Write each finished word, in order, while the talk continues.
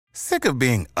Sick of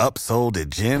being upsold at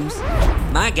gyms?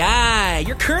 My guy,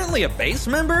 you're currently a base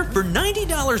member? For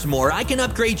 $90 more, I can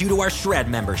upgrade you to our Shred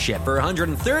membership. For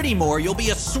 $130 more, you'll be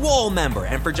a Swole member.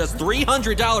 And for just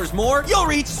 $300 more, you'll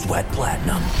reach Sweat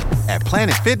Platinum. At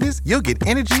Planet Fitness, you'll get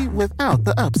energy without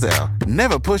the upsell.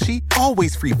 Never pushy,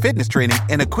 always free fitness training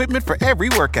and equipment for every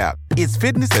workout. It's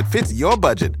fitness that fits your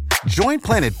budget. Join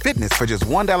Planet Fitness for just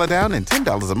 $1 down and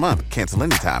 $10 a month. Cancel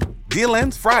anytime. Deal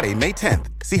ends Friday, May 10th.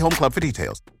 See Home Club for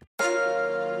details.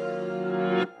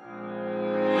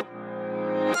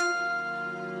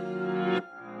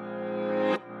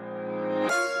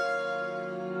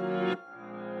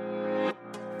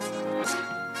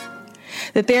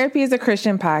 The Therapy is a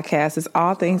Christian podcast is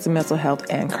all things mental health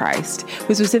and Christ.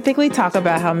 We specifically talk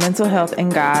about how mental health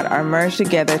and God are merged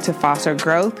together to foster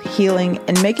growth, healing,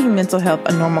 and making mental health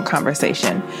a normal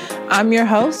conversation. I'm your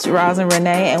host, Rosin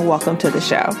Renee, and welcome to the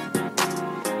show.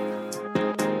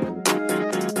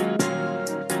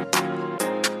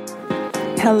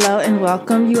 Hello and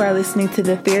welcome. You are listening to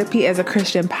the Therapy as a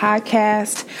Christian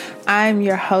podcast. I'm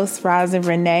your host, Rosin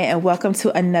Renee, and welcome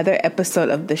to another episode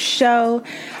of the show.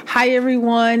 Hi,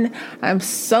 everyone. I'm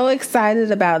so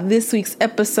excited about this week's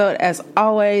episode. As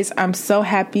always, I'm so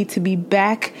happy to be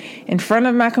back in front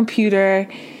of my computer,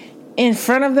 in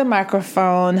front of the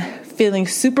microphone, feeling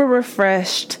super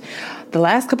refreshed. The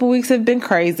last couple weeks have been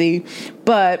crazy,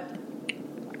 but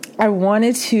I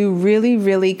wanted to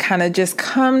really kind of just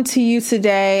come to you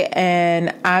today,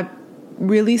 and I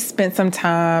really spent some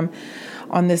time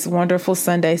on this wonderful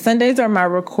Sunday. Sundays are my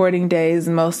recording days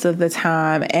most of the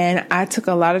time, and I took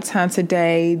a lot of time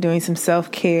today doing some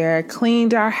self-care,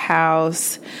 cleaned our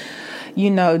house,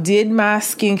 did my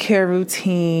skincare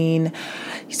routine,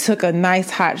 took a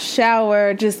nice hot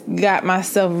shower, just got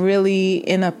myself really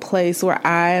in a place where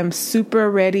I am super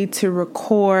ready to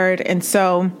record. And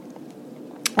so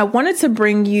I wanted to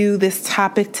bring you this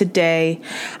topic today.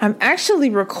 I'm actually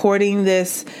recording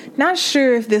this, not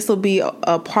sure if this will be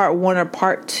a part 1 or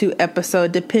part 2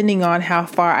 episode, depending on how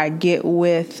far I get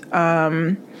with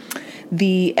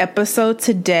the episode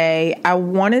today. I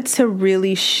wanted to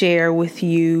really share with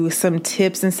you some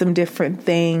tips and some different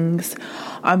things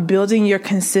on building your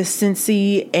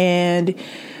consistency and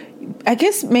I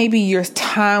guess maybe your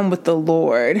time with the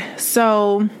Lord.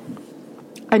 So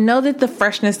I know that the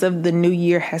freshness of the new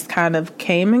year has kind of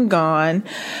came and gone,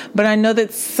 but I know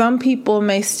that some people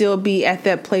may still be at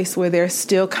that place where they're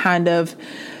still kind of,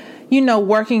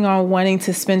 working on wanting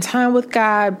to spend time with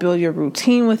God, build your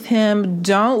routine with Him.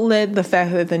 Don't let the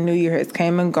fact that the new year has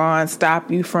came and gone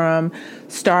stop you from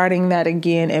starting that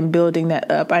again and building that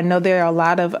up. I know there are a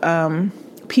lot of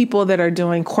people that are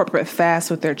doing corporate fasts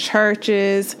with their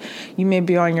churches. You may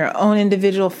be on your own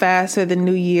individual fast for the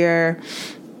new year.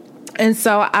 And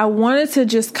so I wanted to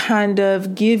just kind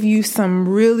of give you some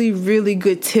really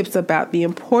good tips about the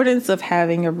importance of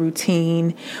having a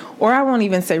routine, or I won't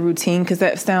even say routine because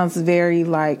that sounds very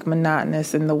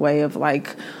monotonous in the way of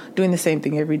doing the same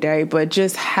thing every day, but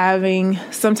just having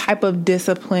some type of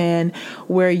discipline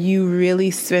where you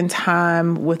really spend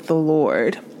time with the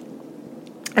Lord.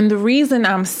 And the reason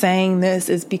I'm saying this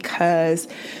is because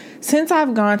since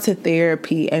I've gone to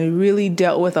therapy and really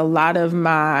dealt with a lot of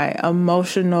my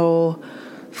emotional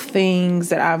things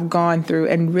that I've gone through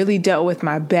and really dealt with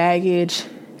my baggage,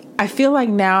 I feel like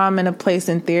now I'm in a place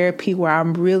in therapy where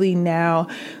I'm really now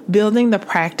building the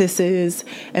practices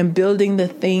and building the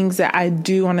things that I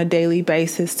do on a daily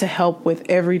basis to help with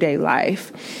everyday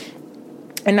life.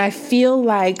 And I feel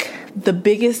like the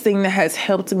biggest thing that has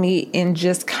helped me in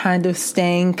just kind of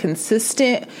staying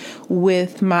consistent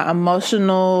with my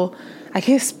emotional,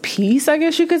 peace,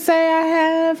 you could say I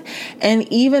have. And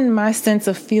even my sense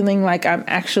of feeling like I'm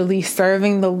actually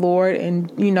serving the Lord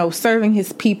and, serving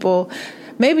His people,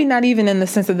 maybe not even in the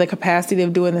sense of the capacity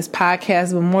of doing this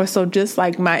podcast, but more so just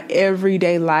my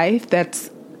everyday life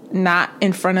that's not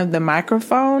in front of the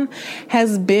microphone,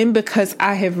 has been because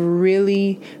I have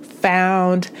really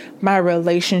found my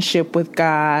relationship with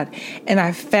God, and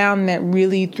I found that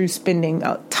really through spending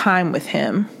time with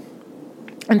Him.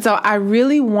 And so I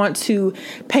really want to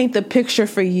paint the picture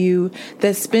for you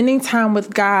that spending time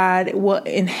with God will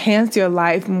enhance your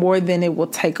life more than it will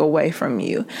take away from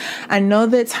you. I know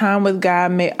that time with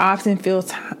God may often feel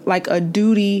like a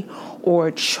duty or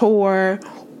a chore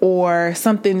or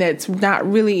something that's not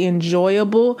really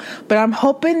enjoyable. But I'm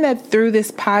hoping that through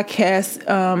this podcast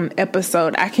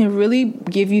episode, I can really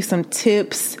give you some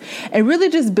tips and really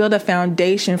just build a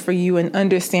foundation for you in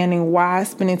understanding why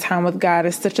spending time with God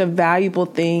is such a valuable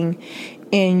thing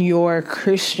in your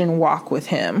Christian walk with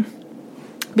Him.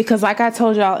 Because like I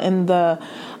told y'all in the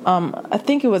I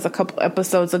think it was a couple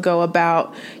episodes ago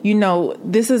about,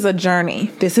 this is a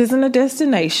journey. This isn't a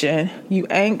destination. You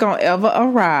ain't gonna ever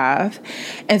arrive.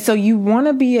 And so you want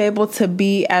to be able to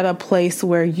be at a place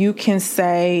where you can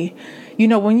say,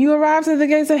 when you arrive to the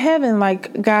gates of heaven,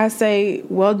 like God say,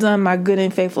 well done, my good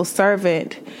and faithful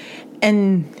servant.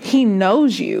 And he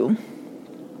knows you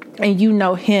and you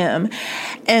know him.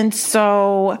 And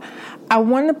so I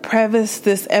want to preface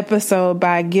this episode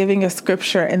by giving a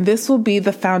scripture, and this will be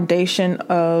the foundation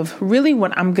of really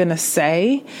what I'm going to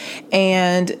say.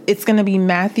 And it's going to be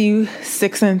Matthew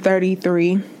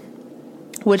 6:33,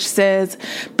 which says,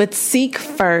 "But seek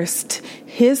first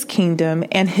his kingdom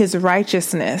and his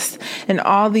righteousness, and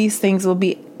all these things will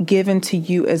be given to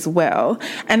you as well."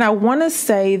 And I want to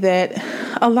say that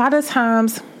a lot of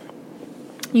times,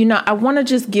 I want to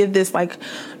just give this like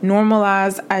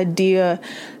normalized idea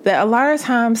that a lot of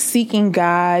times seeking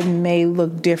God may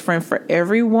look different for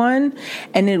everyone,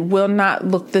 and it will not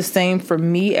look the same for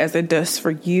me as it does for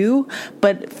you.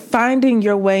 But finding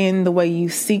your way in the way you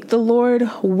seek the Lord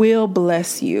will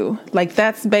bless you. Like,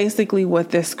 that's basically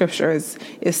what this scripture is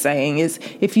saying, is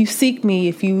if you seek me,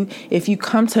 if you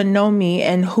come to know me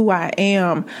and who I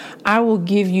am, I will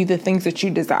give you the things that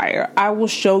you desire. I will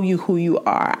show you who you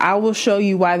are. I will show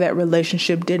you why that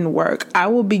relationship didn't work. I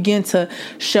will begin to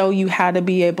show you how to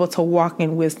be able to walk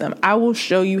in wisdom. I will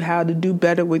show you how to do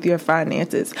better with your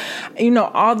finances.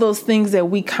 All those things that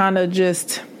we kind of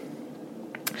just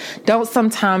don't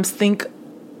sometimes think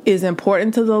is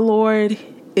important to the Lord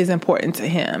is important to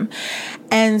him.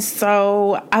 And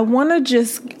so I want to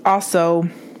just also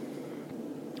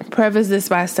preface this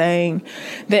by saying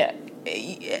that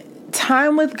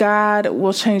time with God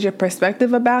will change your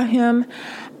perspective about him.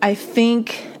 I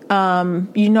think,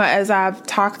 as I've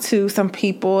talked to some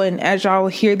people and as y'all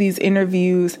hear these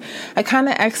interviews, I kind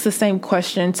of ask the same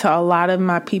question to a lot of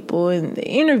my people in the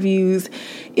interviews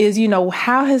is,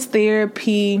 how has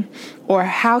therapy or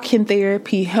how can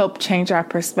therapy help change our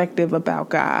perspective about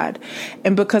God?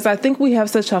 And because I think we have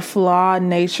such a flawed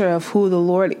nature of who the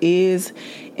Lord is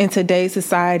in today's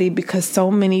society, because so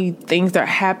many things are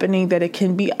happening, that it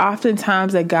can be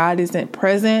oftentimes that God isn't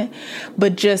present,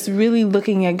 but just really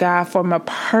looking at God from a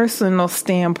personal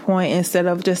standpoint instead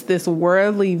of just this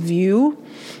worldly view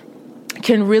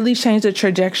can really change the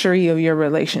trajectory of your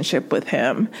relationship with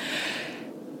him.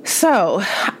 So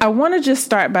I want to just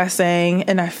start by saying,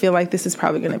 and I feel like this is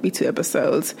probably going to be 2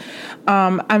 episodes,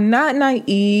 I'm not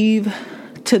naive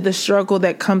to the struggle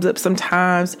that comes up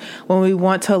sometimes when we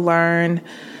want to learn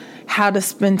how to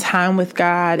spend time with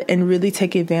God and really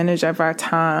take advantage of our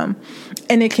time.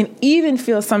 And it can even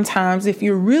feel sometimes, if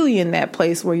you're really in that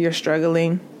place where you're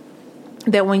struggling,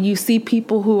 that when you see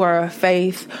people who are of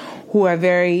faith, who are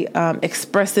very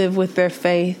expressive with their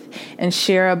faith and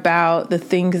share about the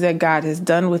things that God has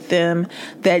done with them,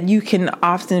 that you can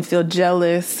often feel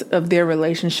jealous of their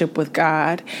relationship with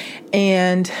God.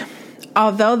 And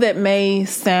although that may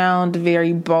sound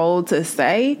very bold to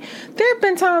say, there have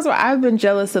been times where I've been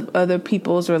jealous of other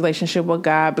people's relationship with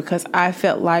God because I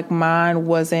felt like mine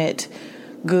wasn't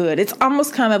good. It's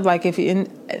almost kind of like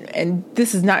and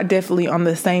this is not definitely on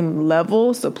the same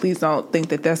level, so please don't think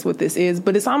that that's what this is,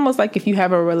 but it's almost like if you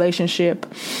have a relationship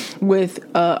with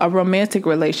a romantic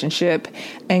relationship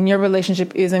and your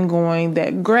relationship isn't going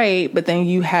that great, but then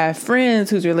you have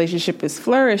friends whose relationship is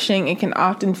flourishing, it can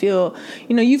often feel,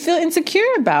 you feel insecure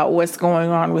about what's going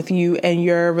on with you and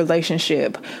your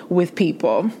relationship with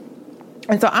people.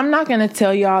 And so I'm not going to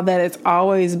tell y'all that it's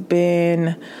always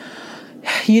been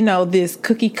this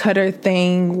cookie cutter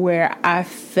thing where I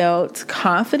felt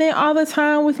confident all the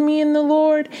time with me and the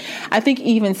Lord. I think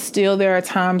even still there are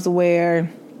times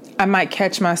where I might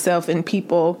catch myself in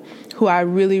people who I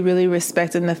really, really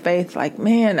respect in the faith. Like,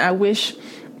 man, I wish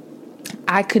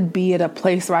I could be at a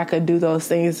place where I could do those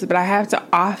things. But I have to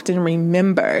often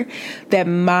remember that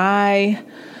my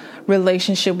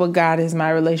relationship with God is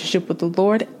my relationship with the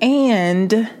Lord,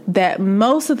 and that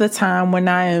most of the time when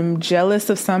I am jealous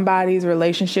of somebody's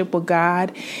relationship with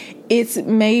God, it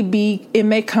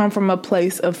may come from a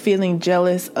place of feeling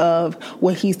jealous of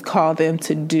what he's called them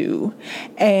to do,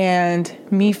 and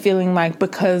me feeling like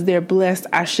because they're blessed,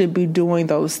 I should be doing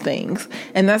those things.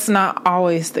 And that's not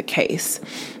always the case.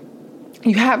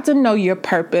 You have to know your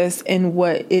purpose and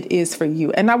what it is for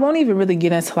you. And I won't even really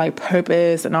get into like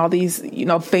purpose and all these,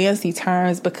 fancy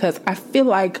terms, because I feel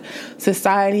like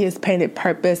society has painted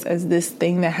purpose as this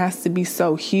thing that has to be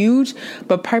so huge.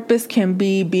 But purpose can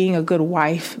be being a good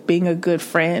wife, being a good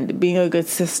friend, being a good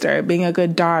sister, being a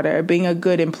good daughter, being a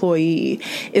good employee.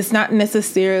 It's not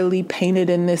necessarily painted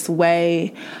in this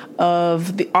way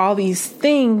of all these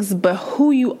things, but who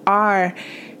you are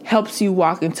helps you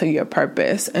walk into your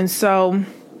purpose. And so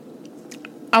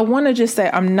I want to just say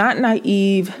I'm not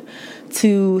naive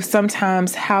to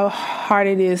sometimes how hard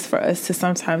it is for us to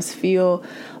sometimes feel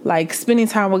like spending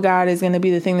time with God is going to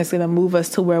be the thing that's going to move us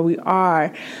to where we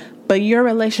are. But your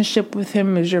relationship with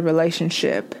Him is your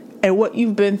relationship. And what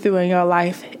you've been through in your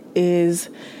life is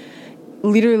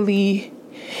literally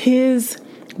His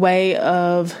way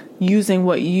of using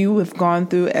what you have gone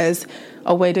through as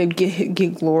a way to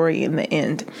get glory in the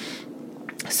end.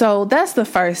 So that's the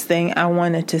first thing I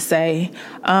wanted to say.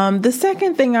 The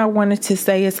second thing I wanted to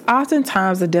say is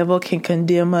oftentimes the devil can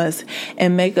condemn us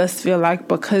and make us feel like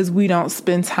because we don't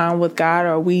spend time with God,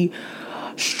 or we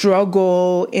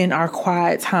struggle in our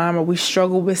quiet time, or we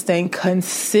struggle with staying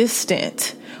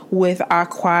consistent with our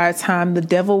quiet time, the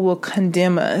devil will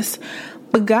condemn us.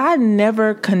 But God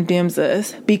never condemns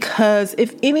us, because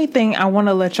if anything, I want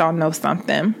to let y'all know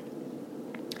something.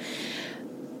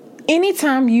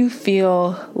 Anytime you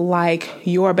feel like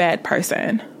you're a bad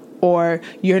person, or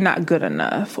you're not good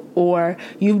enough, or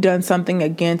you've done something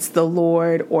against the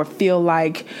Lord, or feel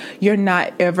like you're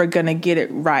not ever going to get it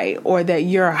right, or that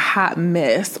you're a hot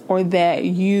mess, or that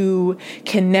you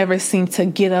can never seem to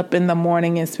get up in the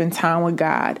morning and spend time with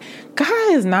God,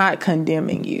 God is not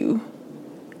condemning you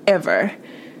ever.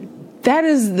 That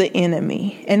is the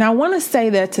enemy. And I want to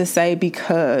say that to say,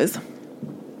 because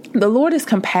the Lord is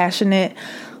compassionate,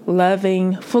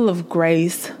 loving, full of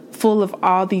grace, full of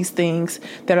all these things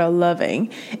that are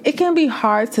loving. It can be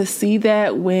hard to see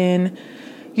that when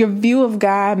your view of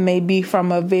God may be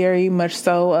from a very much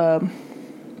so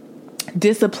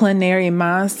disciplinary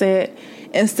mindset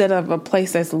instead of a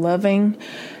place that's loving.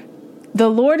 The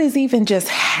Lord is even just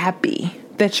happy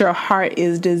that your heart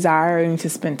is desiring to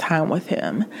spend time with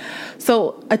Him.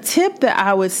 So a tip that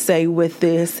I would say with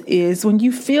this is, when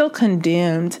you feel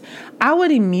condemned, I would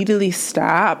immediately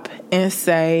stop and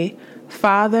say,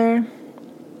 Father,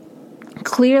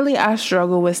 clearly I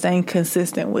struggle with staying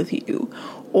consistent with you.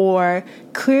 Or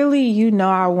clearly, you know,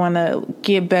 I want to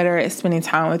get better at spending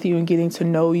time with you and getting to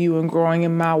know you and growing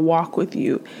in my walk with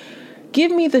you.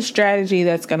 Give me the strategy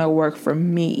that's going to work for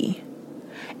me.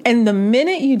 And the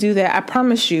minute you do that, I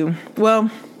promise you,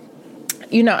 well,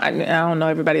 you know, I don't know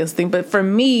everybody else think, but for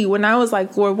me, when I was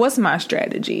like, Lord, what's my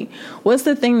strategy? What's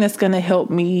the thing that's going to help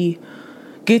me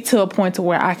get to a point to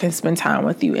where I can spend time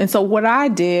with you? And so what I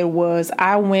did was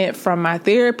I went from my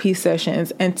therapy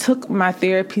sessions and took my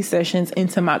therapy sessions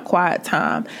into my quiet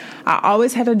time. I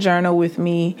always had a journal with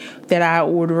me that I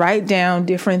would write down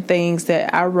different things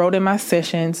that I wrote in my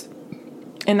sessions.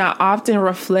 And I often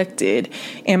reflected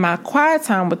in my quiet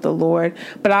time with the Lord,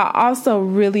 but I also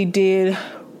really did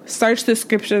search the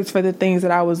scriptures for the things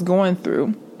that I was going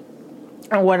through.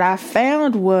 And what I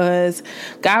found was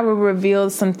God would reveal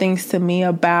some things to me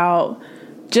about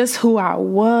just who I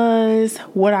was,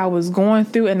 what I was going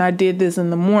through. And I did this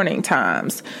in the morning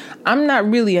times. I'm not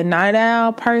really a night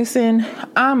owl person.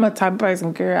 I'm a type of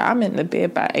person, girl, I'm in the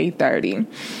bed by 8:30.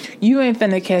 You ain't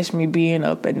finna catch me being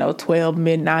up at no 12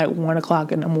 midnight, 1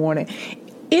 o'clock in the morning.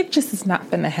 It just is not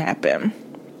finna happen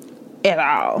at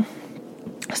all.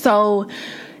 So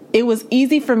it was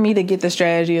easy for me to get the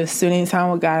strategy of spending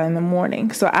time with God in the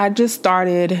morning. So I just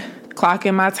started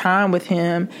clocking my time with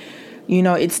Him. You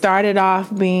know, it started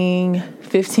off being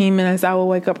 15 minutes I would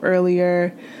wake up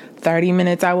earlier, 30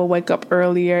 minutes I would wake up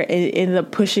earlier. It ended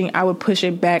up I would push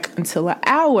it back until an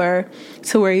hour,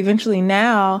 to where eventually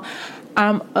now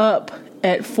I'm up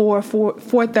at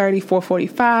 4:30,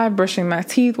 4:45, brushing my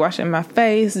teeth, washing my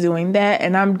face, doing that.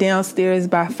 And I'm downstairs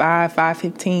by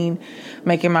 5:15,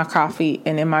 making my coffee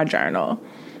and in my journal.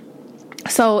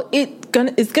 So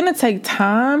it's gonna take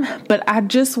time, but I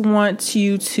just want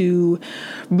you to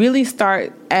really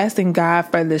start asking God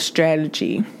for the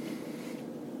strategy.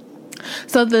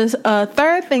 So the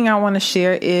third thing I want to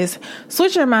share is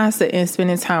switch your mindset and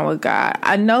spending time with God.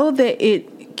 I know that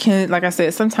it can, like I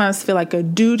said, sometimes feel like a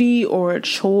duty or a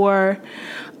chore,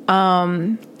 but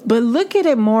look at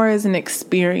it more as an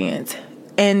experience.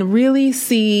 And really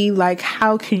see, like,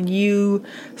 how can you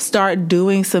start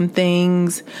doing some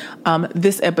things?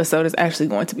 This episode is actually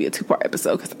going to be a 2-part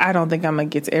episode, because I don't think I'm going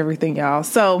to get to everything, y'all.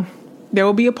 So there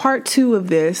will be a part 2 of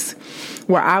this,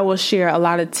 where I will share a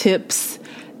lot of tips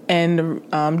and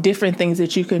different things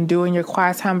that you can do in your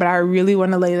quiet time. But I really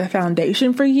want to lay the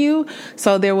foundation for you.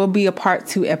 So there will be a part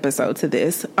 2 episode to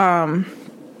this.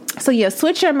 So yeah,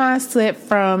 switch your mindset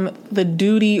from the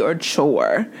duty or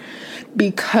chore,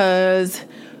 because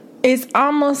it's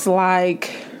almost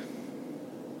like,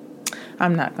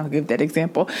 I'm not going to give that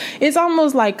example. It's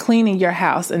almost like cleaning your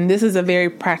house. And this is a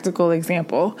very practical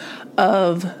example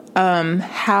of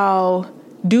how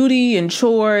duty and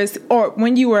chores, or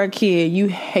when you were a kid, you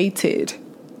hated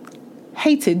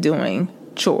doing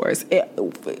chores.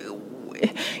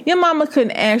 Your mama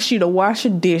couldn't ask you to wash a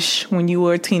dish when you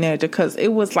were a teenager because it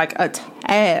was like a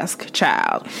task,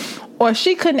 child. Or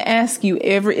she couldn't ask you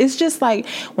it's just like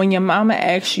when your mama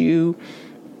asks you,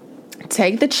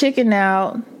 take the chicken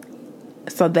out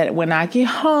so that when I get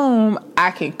home, I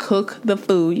can cook the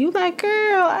food. You like,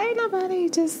 girl, ain't nobody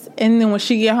just... And then when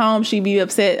she get home, she be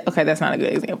upset. Okay, that's not a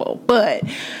good example. But,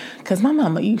 because my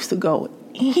mama used to go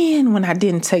in when I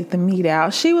didn't take the meat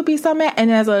out. She would be so mad.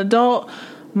 And as an adult,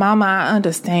 mama, I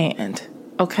understand.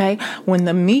 Okay? When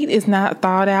the meat is not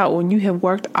thawed out, when you have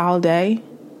worked all day,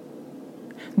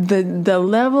 the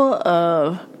level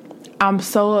of I'm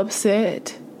so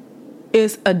upset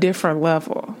is a different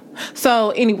level.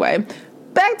 So anyway,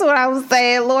 back to what I was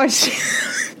saying, Lord.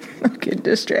 I'm getting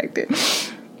distracted.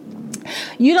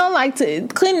 You don't like to...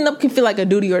 Cleaning up can feel like a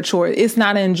duty or chore. It's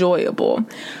not enjoyable.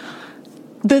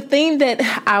 The thing that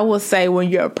I will say when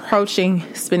you're approaching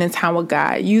spending time with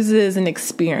God, use it as an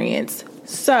experience.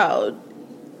 So,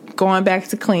 going back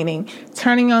to cleaning,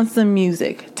 turning on some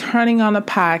music, turning on a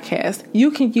podcast,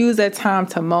 you can use that time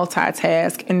to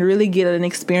multitask and really get an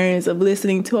experience of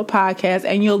listening to a podcast,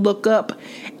 and you'll look up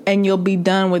and you'll be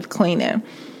done with cleaning.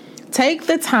 Take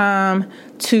the time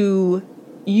to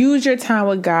use your time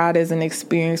with God as an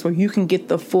experience where you can get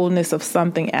the fullness of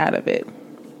something out of it.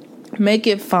 Make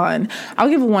it fun. I'll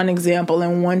give one example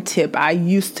and one tip I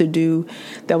used to do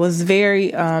that was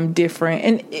very different.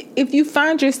 And if you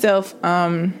find yourself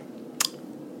in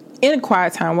a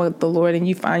quiet time with the Lord and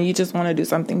you find you just want to do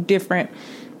something different,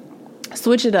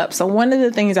 switch it up. So one of the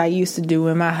things I used to do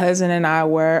when my husband and I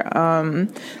were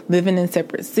living in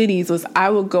separate cities was I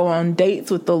would go on dates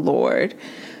with the Lord.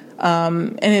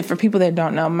 And for people that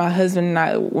don't know, my husband and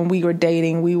I, when we were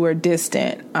dating, we were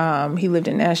distant. He lived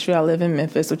in Nashville. I live in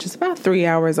Memphis, which is about 3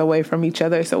 hours away from each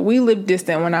other. So we lived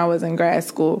distant when I was in grad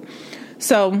school.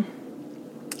 So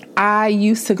I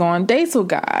used to go on dates with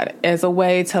God as a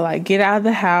way to like get out of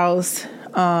the house.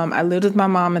 I lived with my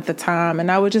mom at the time,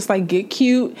 and I would just like get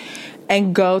cute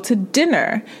and go to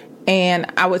dinner.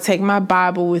 And I would take my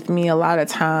Bible with me a lot of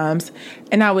times,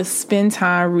 and I would spend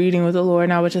time reading with the Lord,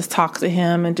 and I would just talk to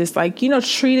him and just like,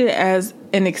 treat it as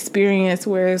an experience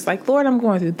where it's like, Lord, I'm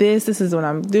going through this. This is what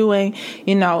I'm doing,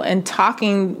 and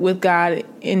talking with God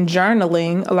in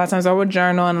journaling. A lot of times I would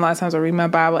journal, and a lot of times I read my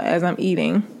Bible as I'm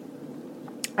eating.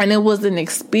 And it was an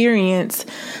experience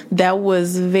that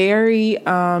was very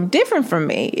different for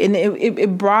me. And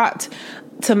it brought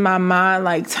to my mind,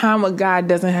 like, time with God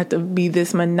doesn't have to be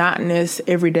this monotonous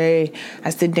every day. I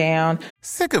sit down.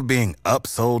 Sick of being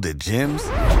upsold at gyms?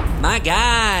 My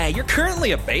guy, you're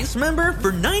currently a base member?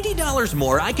 For $90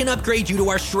 more, I can upgrade you to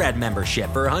our Shred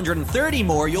membership. For $130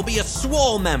 more, you'll be a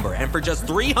Swole member. And for just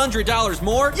 $300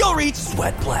 more, you'll reach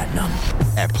Sweat Platinum.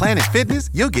 At Planet Fitness,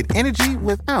 you'll get energy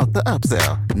without the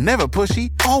upsell. Never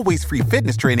pushy, always free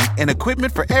fitness training and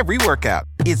equipment for every workout.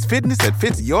 It's fitness that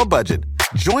fits your budget.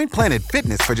 Join Planet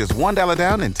Fitness for just $1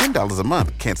 down and $10 a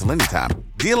month. Cancel anytime.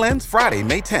 Deal ends Friday,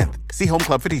 May 10th. See Home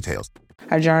Club for details.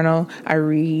 I journal, I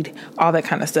read, all that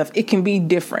kind of stuff. It can be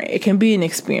different. It can be an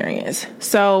experience.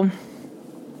 So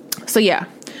yeah.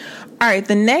 All right.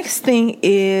 The next thing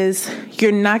is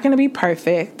you're not going to be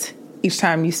perfect each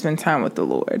time you spend time with the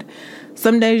Lord.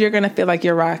 Some days you're going to feel like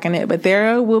you're rocking it, but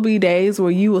there will be days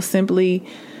where you will simply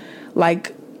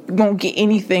won't get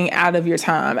anything out of your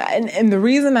time. And the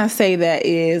reason I say that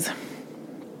is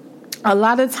a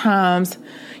lot of times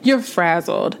you're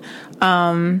frazzled.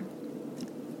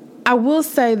 I will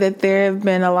say that there have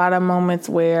been a lot of moments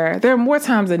where there are more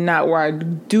times than not where I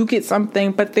do get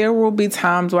something, but there will be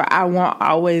times where I won't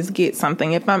always get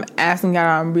something. If I'm asking God,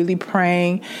 I'm really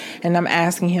praying and I'm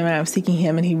asking him and I'm seeking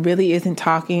him and he really isn't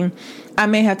talking, I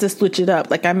may have to switch it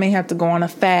up. Like I may have to go on a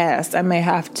fast. I may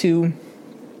have to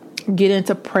get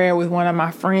into prayer with one of my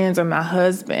friends or my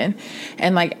husband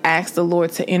and ask the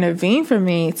Lord to intervene for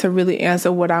me to really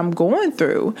answer what I'm going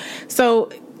through.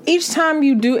 So each time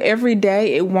you do every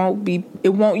day, you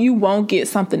won't get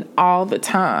something all the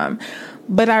time.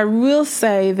 But I will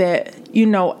say that,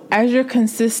 as you're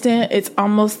consistent, it's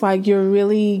almost like you're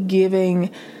really giving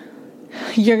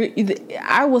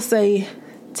I will say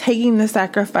taking the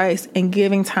sacrifice and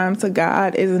giving time to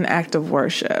God is an act of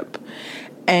worship.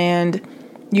 And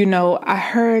I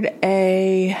heard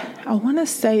I want to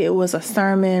say it was a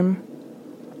sermon.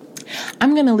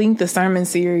 I'm going to link the sermon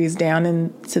series down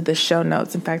into the show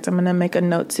notes. In fact, I'm going to make a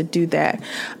note to do that.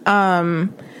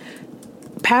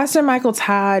 Pastor Michael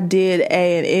Todd did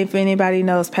and if anybody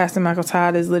knows, Pastor Michael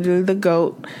Todd is literally the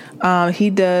GOAT. He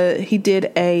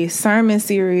did a sermon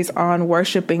series on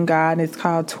worshiping God, and it's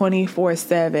called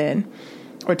 24/7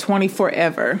 or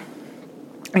 24/ever.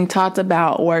 And talked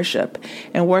about worship,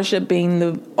 and worship being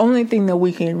the only thing that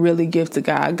we can really give to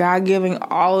God. God giving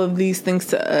all of these things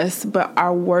to us, but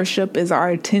our worship is our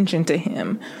attention to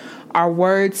Him, our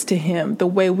words to Him. The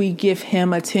way we give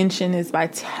Him attention is by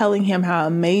telling Him how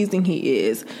amazing He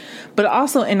is. But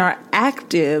also in our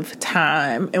active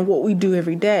time and what we do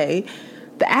every day,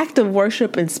 the act of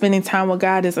worship and spending time with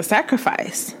God is a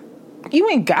sacrifice. You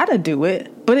ain't gotta do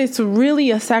it, but it's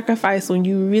really a sacrifice when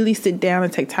you really sit down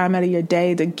and take time out of your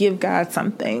day to give God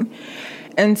something.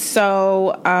 And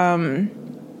so, some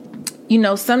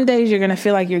days you're going to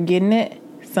feel like you're getting it.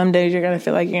 Some days you're going to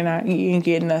feel like you ain't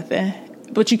getting nothing,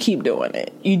 but you keep doing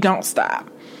it. You don't stop.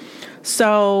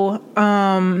 So,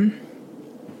 I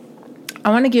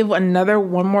want to give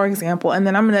one more example, and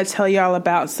then I'm going to tell y'all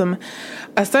about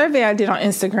a survey I did on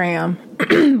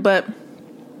Instagram, but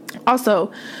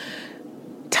also,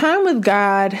 time with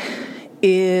God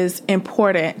is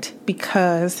important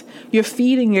because you're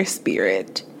feeding your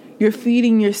spirit. You're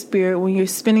feeding your spirit when you're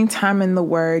spending time in the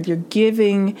Word. You're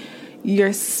giving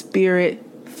your spirit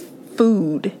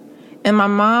food. And my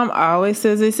mom always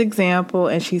says this example,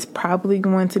 and she's probably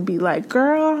going to be like,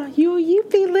 girl, you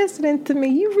be listening to me.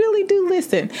 You really do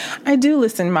listen. I do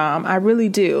listen, Mom. I really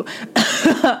do.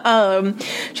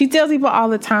 She tells people all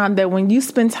the time that when you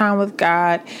spend time with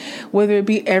God, whether it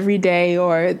be every day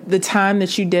or the time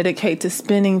that you dedicate to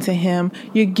spending to Him,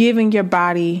 you're giving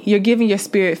your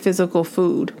spirit physical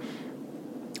food.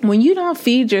 When you don't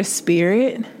feed your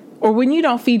spirit, or when you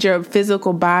don't feed your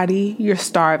physical body, you're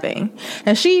starving.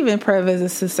 And she even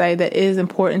prefaces to say that it is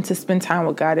important to spend time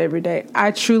with God every day.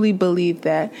 I truly believe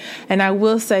that. And I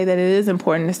will say that it is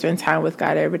important to spend time with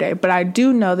God every day. But I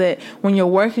do know that when you're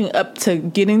working up to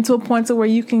getting to a point to where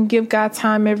you can give God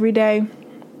time every day,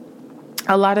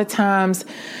 a lot of times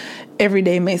every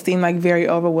day may seem like very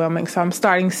overwhelming. So I'm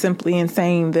starting simply in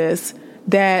saying this,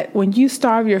 that when you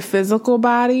starve your physical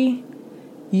body,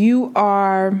 you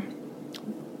are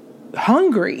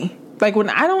hungry. Like when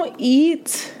I don't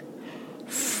eat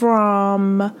if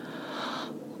I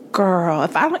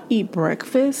don't eat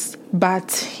breakfast by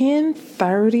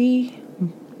 10:30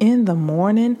 in the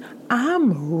morning,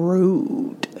 I'm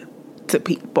rude to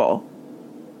people.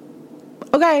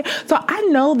 Okay, so I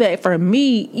know that for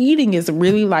me, eating is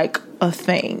really like a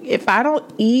thing. If I don't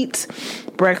eat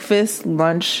breakfast,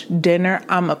 lunch, dinner,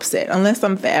 I'm upset unless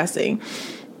I'm fasting.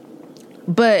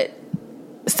 But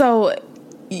so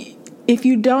if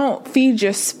you don't feed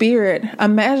your spirit,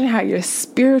 imagine how your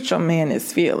spiritual man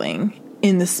is feeling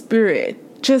in the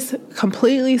spirit. Just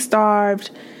completely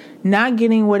starved, not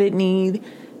getting what it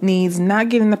needs, not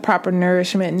getting the proper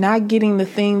nourishment, not getting the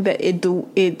thing that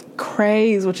it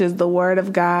craves, which is the Word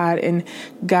of God and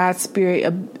God's Spirit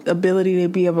ability to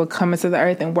be able to come into the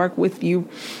earth and work with you.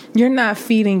 You're not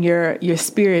feeding your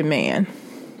spirit man.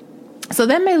 So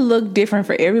that may look different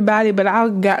for everybody, but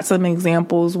I've got some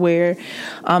examples where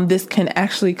this can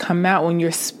actually come out when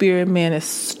your spirit man is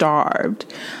starved.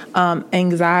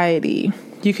 Anxiety.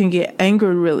 You can get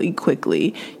angered really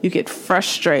quickly. You get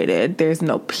frustrated. There's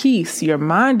no peace. Your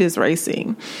mind is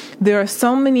racing. There are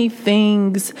so many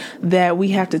things that we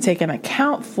have to take an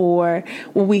account for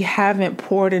when we haven't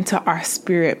poured into our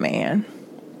spirit man.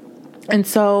 And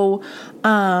so,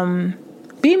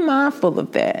 be mindful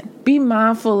of that. Be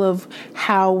mindful of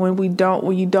how when you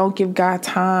don't give God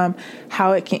time,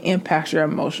 how it can impact your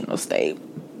emotional state.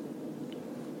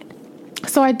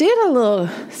 So I did a little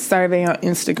survey on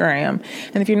Instagram.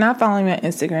 And if you're not following me on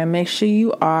Instagram, make sure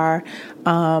you are,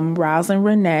 Rosalind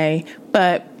Renee.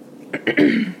 But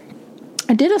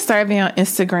I did a survey on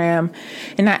Instagram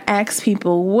and I asked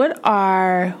people, what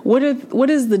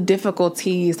is the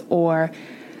difficulties or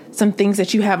some things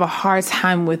that you have a hard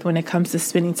time with when it comes to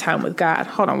spending time with God?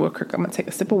 Hold on real quick. I'm going to take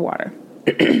a sip of water.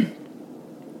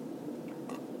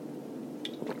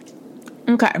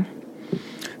 Okay.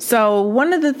 So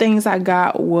one of the things I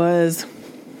got was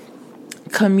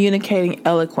communicating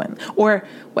eloquent.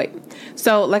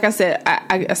 So like I said,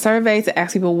 I surveyed to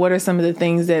ask people what are some of the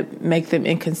things that make them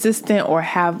inconsistent or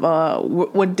have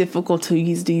what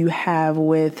difficulties do you have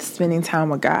with spending time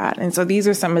with God? And so these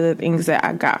are some of the things that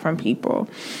I got from people.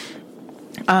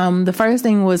 The first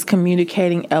thing was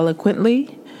communicating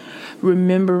eloquently,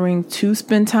 remembering to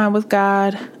spend time with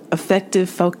God, effective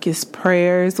focused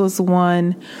prayers was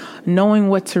one. Knowing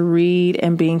what to read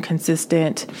and being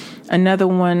consistent.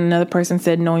 Another person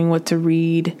said knowing what to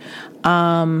read,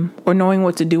 or knowing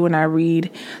what to do when I read.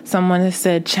 Someone has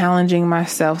said challenging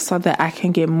myself so that I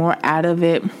can get more out of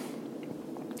it.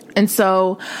 And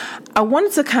so I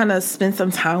wanted to kind of spend some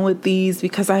time with these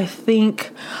because I think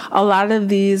a lot of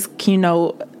these,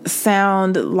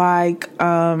 sound like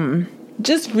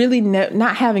just really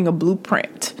not having a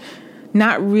blueprint,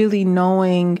 not really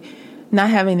knowing, not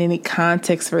having any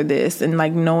context for this and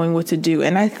like knowing what to do.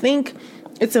 And I think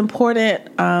it's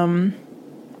important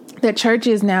that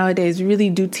churches nowadays really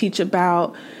do teach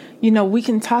about, we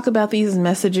can talk about these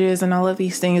messages and all of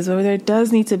these things, but there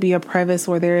does need to be a preface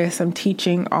where there is some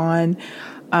teaching on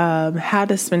how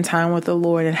to spend time with the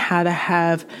Lord and how to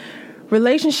have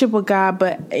relationship with God.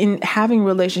 But in having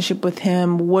relationship with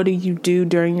Him, what do you do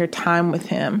during your time with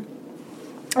Him?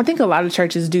 I think a lot of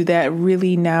churches do that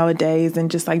really nowadays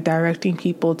and just like directing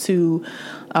people to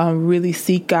really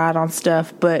seek God on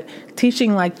stuff, but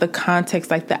teaching like the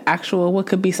context, like the actual, what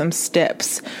could be some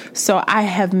steps. So I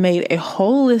have made a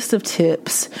whole list of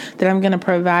tips that I'm going to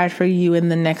provide for you in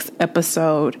the next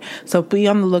episode. So be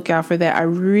on the lookout for that. I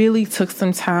really took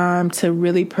some time to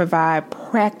really provide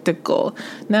practical,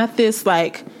 not this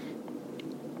like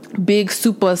big,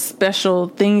 super special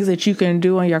things that you can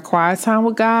do in your quiet time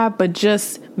with God, but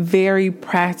just very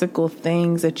practical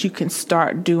things that you can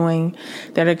start doing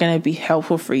that are going to be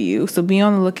helpful for you. So be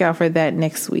on the lookout for that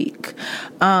next week.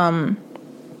 I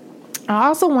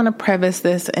also want to preface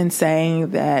this in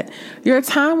saying that your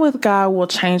time with God will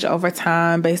change over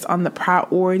time based on the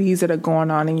priorities that are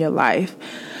going on in your life.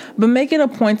 But make it a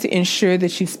point to ensure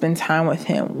that you spend time with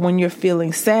Him. When you're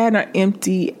feeling sad or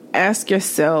empty, ask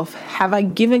yourself, have I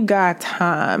given God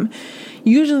time?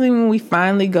 Usually when we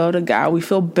finally go to God, we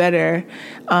feel better,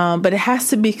 but it has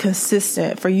to be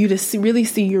consistent for you to really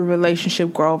see your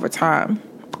relationship grow over time.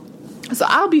 So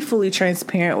I'll be fully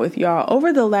transparent with y'all.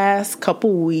 Over the last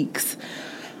couple weeks,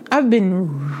 I've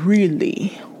been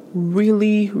really,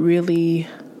 really, really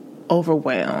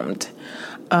overwhelmed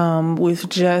with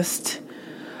just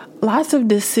lots of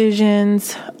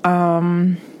decisions,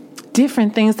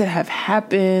 different things that have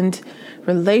happened,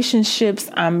 relationships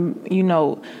I'm,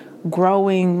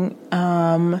 growing,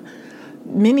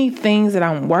 many things that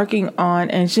I'm working on,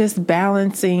 and just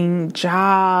balancing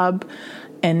job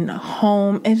and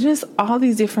home and just all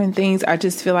these different things. I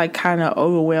just feel like kind of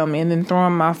overwhelmed me. And then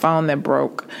throwing my phone that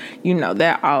broke,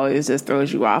 that always just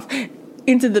throws you off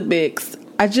into the mix.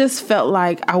 I just felt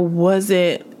like I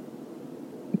wasn't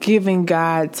giving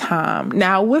God time.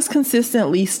 Now, I was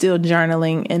consistently still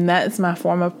journaling, and that's my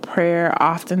form of prayer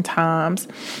oftentimes.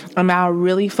 I'm now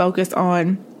really focused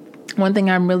on one thing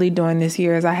I'm really doing this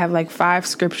year is I have like 5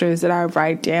 scriptures that I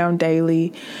write down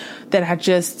daily that I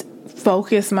just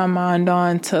focus my mind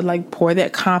on to like pour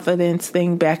that confidence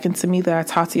thing back into me that I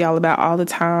talk to y'all about all the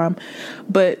time.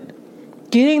 But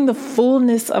getting the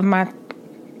fullness of my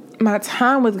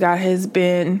time with God has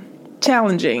been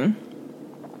challenging.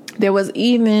 There was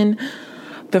even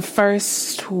the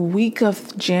first week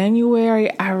of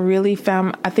January,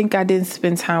 I think I didn't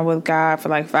spend time with God for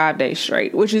like 5 days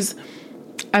straight, which is,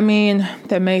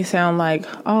 that may sound like,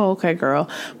 oh, okay, girl.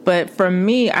 But for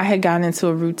me, I had gotten into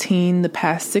a routine the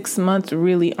past 6 months,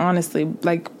 really honestly,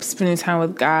 like spending time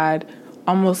with God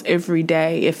almost every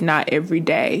day, if not every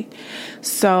day.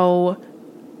 So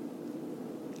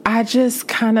I just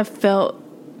kind of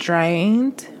felt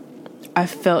drained. I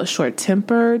felt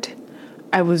short-tempered.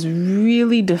 I was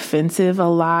really defensive a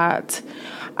lot.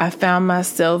 I found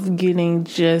myself getting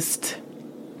just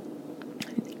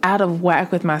out of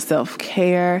whack with my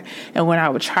self-care. And when I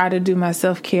would try to do my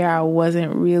self-care, I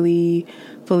wasn't really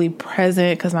fully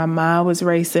present because my mind was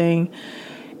racing.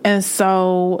 And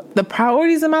so the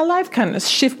priorities in my life kind of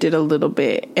shifted a little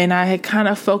bit. And I had kind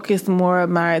of focused more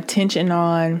of my attention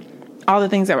on all the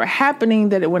things that were happening,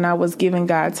 that when I was giving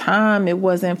God time, it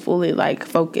wasn't fully like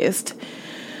focused.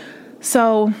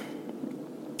 So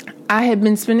I had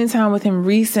been spending time with Him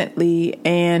recently,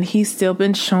 and He's still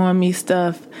been showing me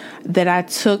stuff that I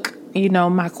took,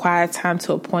 my quiet time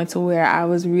to a point to where I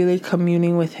was really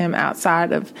communing with Him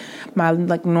outside of my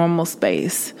like normal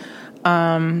space,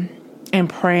 and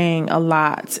praying a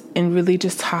lot and really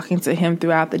just talking to Him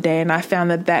throughout the day. And I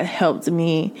found that helped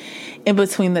me in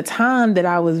between the time that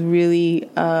I was really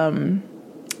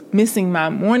missing my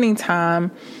morning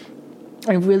time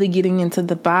and really getting into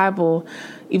the Bible,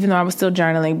 even though I was still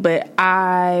journaling. But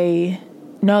I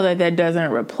know that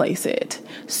doesn't replace it.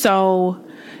 So,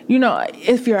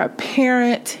 if you're a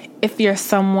parent, if you're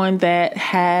someone that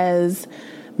has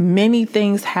many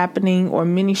things happening or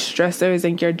many stressors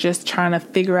and you're just trying to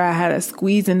figure out how to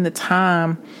squeeze in the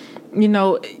time,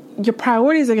 your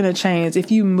priorities are going to change.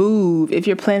 If you move, if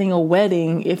you're planning a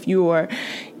wedding, if you're,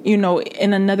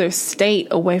 in another state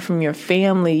away from your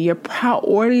family, your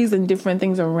priorities and different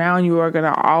things around you are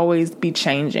going to always be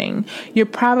changing. You're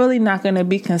probably not going to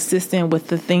be consistent with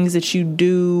the things that you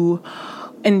do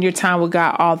in your time with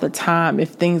God all the time if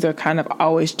things are kind of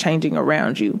always changing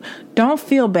around you. Don't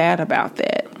feel bad about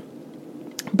that.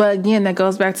 But again, that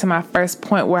goes back to my first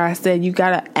point where I said you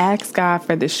got to ask God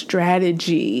for the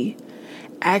strategy.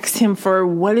 Ask him for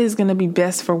what is going to be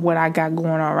best for what I got going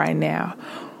on right now.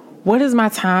 What does my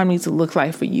time need to look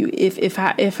like for you?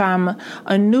 If I'm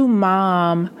a new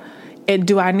mom,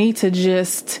 do I need to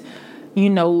just,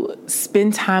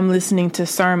 spend time listening to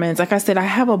sermons? Like I said, I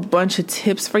have a bunch of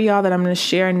tips for y'all that I'm going to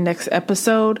share in the next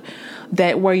episode,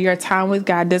 that where your time with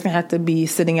God doesn't have to be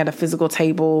sitting at a physical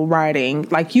table writing.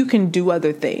 Like, you can do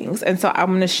other things. And so I'm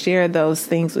going to share those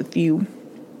things with you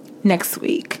next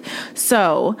week.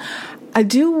 So I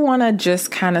do want to just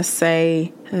kind of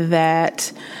say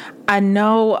that I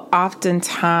know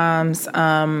oftentimes,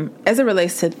 as it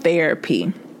relates to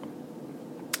therapy,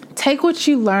 take what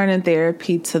you learn in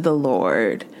therapy to the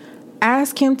Lord.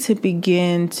 Ask him to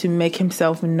begin to make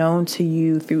himself known to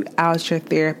you throughout your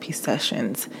therapy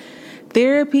sessions.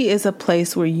 Therapy is a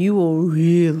place where you will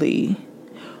really,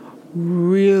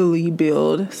 really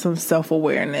build some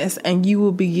self-awareness, and you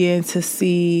will begin to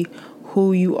see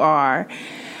who you are.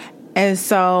 And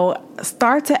so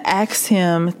start to ask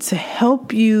him to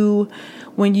help you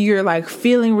when you're like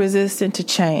feeling resistant to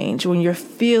change, when you're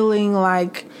feeling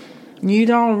like you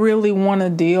don't really want to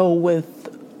deal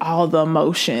with all the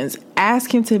emotions.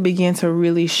 Ask him to begin to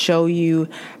really show you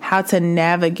how to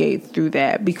navigate through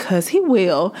that, because he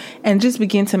will, and just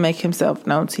begin to make himself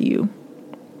known to you.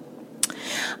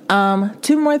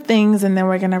 2 more things, and then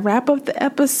we're going to wrap up the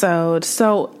episode.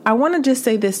 So I want to just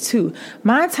say this too.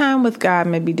 My time with God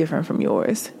may be different from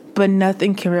yours, but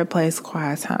nothing can replace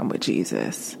quiet time with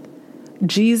Jesus.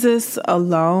 Jesus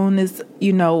alone is,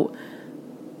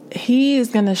 he is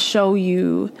going to show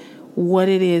you what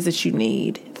it is that you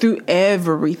need through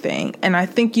everything. And I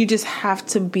think you just have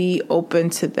to be open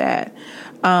to that.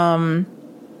 And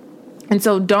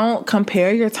so don't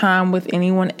compare your time with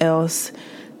anyone else.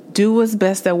 Do what's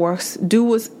best that works. Do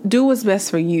what's best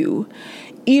for you.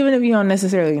 Even if you don't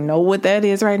necessarily know what that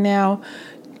is right now,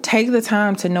 take the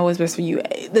time to know what's best for you.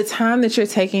 The time that you're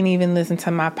taking, even listen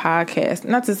to my podcast,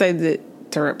 not to say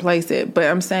that to replace it, but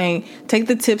I'm saying take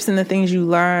the tips and the things you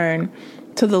learn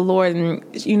to the Lord, and,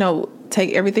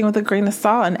 take everything with a grain of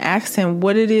salt and ask him,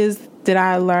 what it is that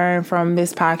I learned from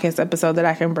this podcast episode that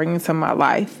I can bring into my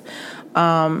life,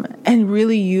 and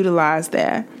really utilize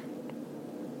that.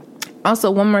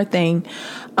 Also, one more thing,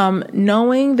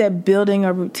 knowing that building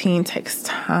a routine takes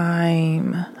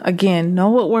time. Again, know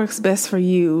what works best for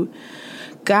you.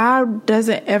 God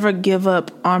doesn't ever give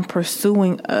up on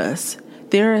pursuing us.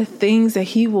 There are things that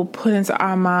he will put into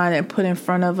our mind and put in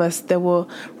front of us that will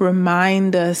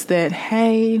remind us that,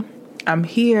 hey, I'm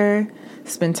here.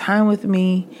 Spend time with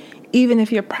me. Even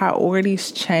if your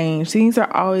priorities change, things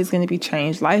are always going to be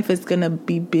changed. Life is going to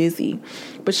be busy,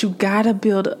 but you got to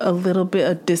build a little bit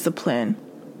of discipline.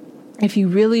 If you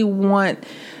really want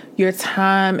your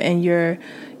time and your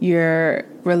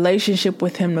relationship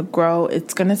with him to grow,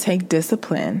 it's going to take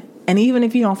discipline. And even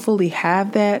if you don't fully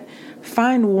have that,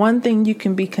 find one thing you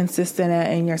can be consistent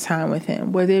at in your time with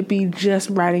him, whether it be just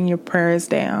writing your prayers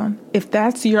down. If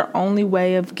that's your only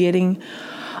way of getting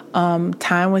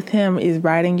time with him is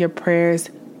writing your prayers,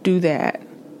 do that.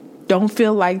 Don't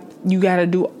feel like you got to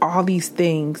do all these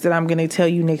things that I'm going to tell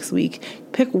you next week.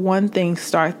 Pick one thing,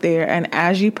 start there. And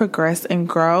as you progress and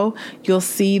grow, you'll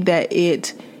see that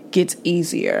it gets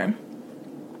easier.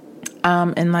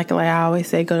 And like I always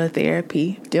say, go to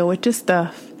therapy, deal with your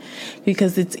stuff,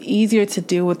 because it's easier to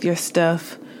deal with your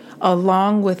stuff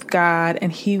along with God,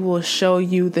 and he will show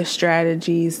you the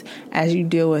strategies as you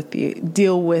deal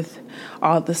with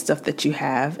all the stuff that you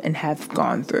have and have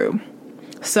gone through.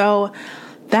 So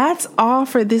that's all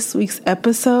for this week's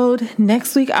episode.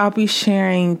 Next week, I'll be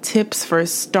sharing tips for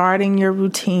starting your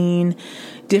routine,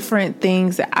 different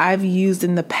things that I've used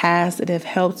in the past that have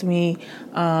helped me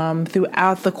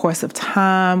throughout the course of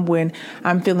time when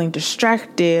I'm feeling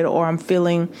distracted, or I'm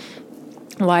feeling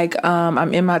like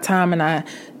I'm in my time and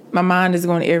my mind is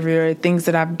going everywhere. Things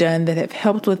that I've done that have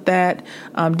helped with that.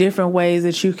 Different ways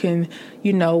that you can,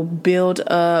 build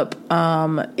up.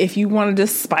 If you want to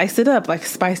just spice it up, like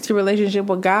spice your relationship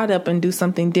with God up and do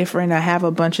something different. I have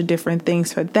a bunch of different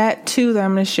things for that too that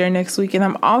I'm going to share next week. And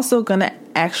I'm also going to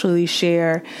actually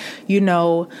share,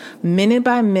 minute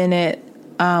by minute,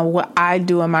 what I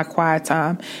do in my quiet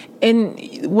time.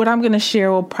 And what I'm going to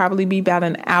share will probably be about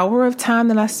an hour of time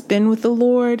that I spend with the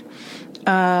Lord.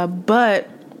 But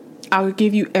I'll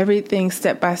give you everything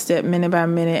step by step, minute by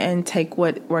minute, and take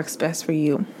what works best for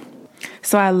you.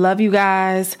 So I love you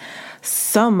guys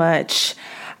so much.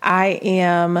 I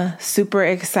am super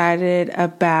excited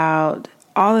about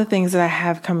all the things that I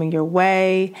have coming your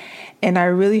way. And I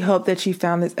really hope that you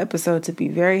found this episode to be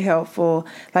very helpful.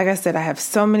 Like I said, I have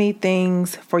so many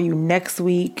things for you next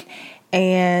week.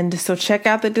 And so check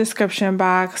out the description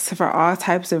box for all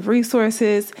types of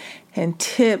resources and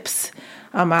tips.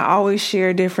 I always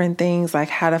share different things like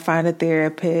how to find a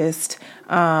therapist,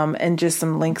 and just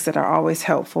some links that are always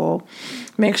helpful.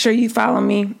 Make sure you follow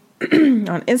me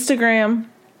on Instagram.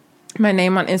 My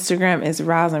name on Instagram is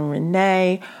Roslyn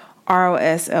Renee,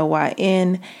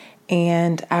 Roslyn,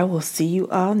 and I will see you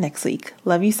all next week.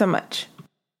 Love you so much.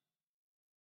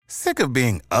 Sick of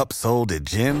being upsold at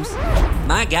gyms?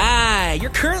 My guy,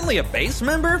 you're currently a base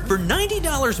member? For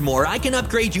 $90 more, I can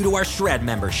upgrade you to our Shred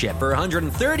membership. For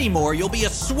 $130 more, you'll be a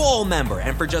Swole member.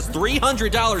 And for just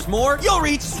 $300 more, you'll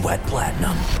reach Sweat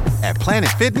Platinum. At Planet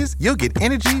Fitness, you'll get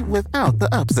energy without the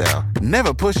upsell.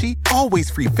 Never pushy, always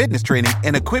free fitness training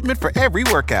and equipment for every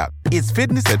workout. It's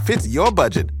fitness that fits your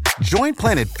budget. Join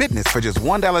Planet Fitness for just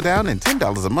 $1 down and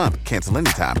 $10 a month. Cancel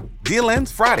anytime. Deal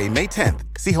ends Friday, May 10th.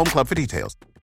 See Home Club for details.